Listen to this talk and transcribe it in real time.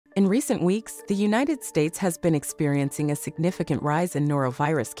In recent weeks, the United States has been experiencing a significant rise in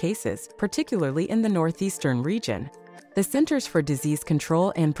norovirus cases, particularly in the northeastern region. The Centers for Disease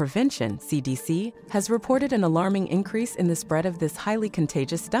Control and Prevention, CDC, has reported an alarming increase in the spread of this highly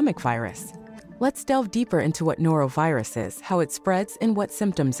contagious stomach virus. Let's delve deeper into what norovirus is, how it spreads, and what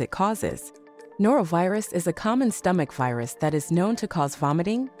symptoms it causes. Norovirus is a common stomach virus that is known to cause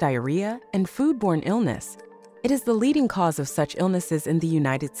vomiting, diarrhea, and foodborne illness. It is the leading cause of such illnesses in the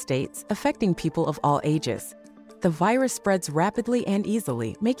United States, affecting people of all ages. The virus spreads rapidly and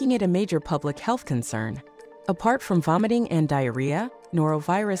easily, making it a major public health concern. Apart from vomiting and diarrhea,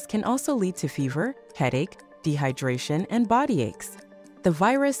 norovirus can also lead to fever, headache, dehydration, and body aches. The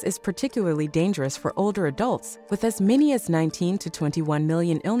virus is particularly dangerous for older adults, with as many as 19 to 21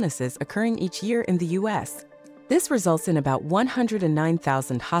 million illnesses occurring each year in the U.S. This results in about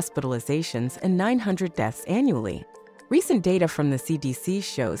 109,000 hospitalizations and 900 deaths annually. Recent data from the CDC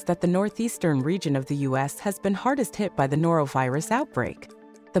shows that the northeastern region of the U.S. has been hardest hit by the norovirus outbreak.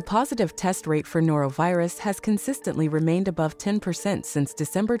 The positive test rate for norovirus has consistently remained above 10% since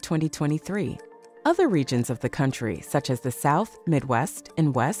December 2023. Other regions of the country, such as the South, Midwest,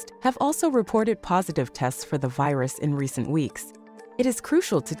 and West, have also reported positive tests for the virus in recent weeks. It is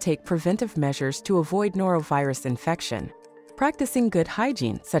crucial to take preventive measures to avoid norovirus infection. Practicing good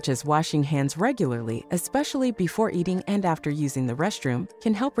hygiene, such as washing hands regularly, especially before eating and after using the restroom,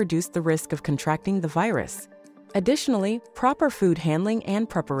 can help reduce the risk of contracting the virus. Additionally, proper food handling and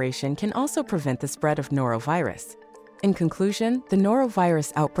preparation can also prevent the spread of norovirus. In conclusion, the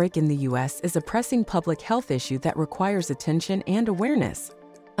norovirus outbreak in the U.S. is a pressing public health issue that requires attention and awareness.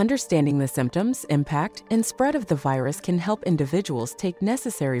 Understanding the symptoms, impact, and spread of the virus can help individuals take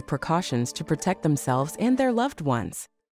necessary precautions to protect themselves and their loved ones.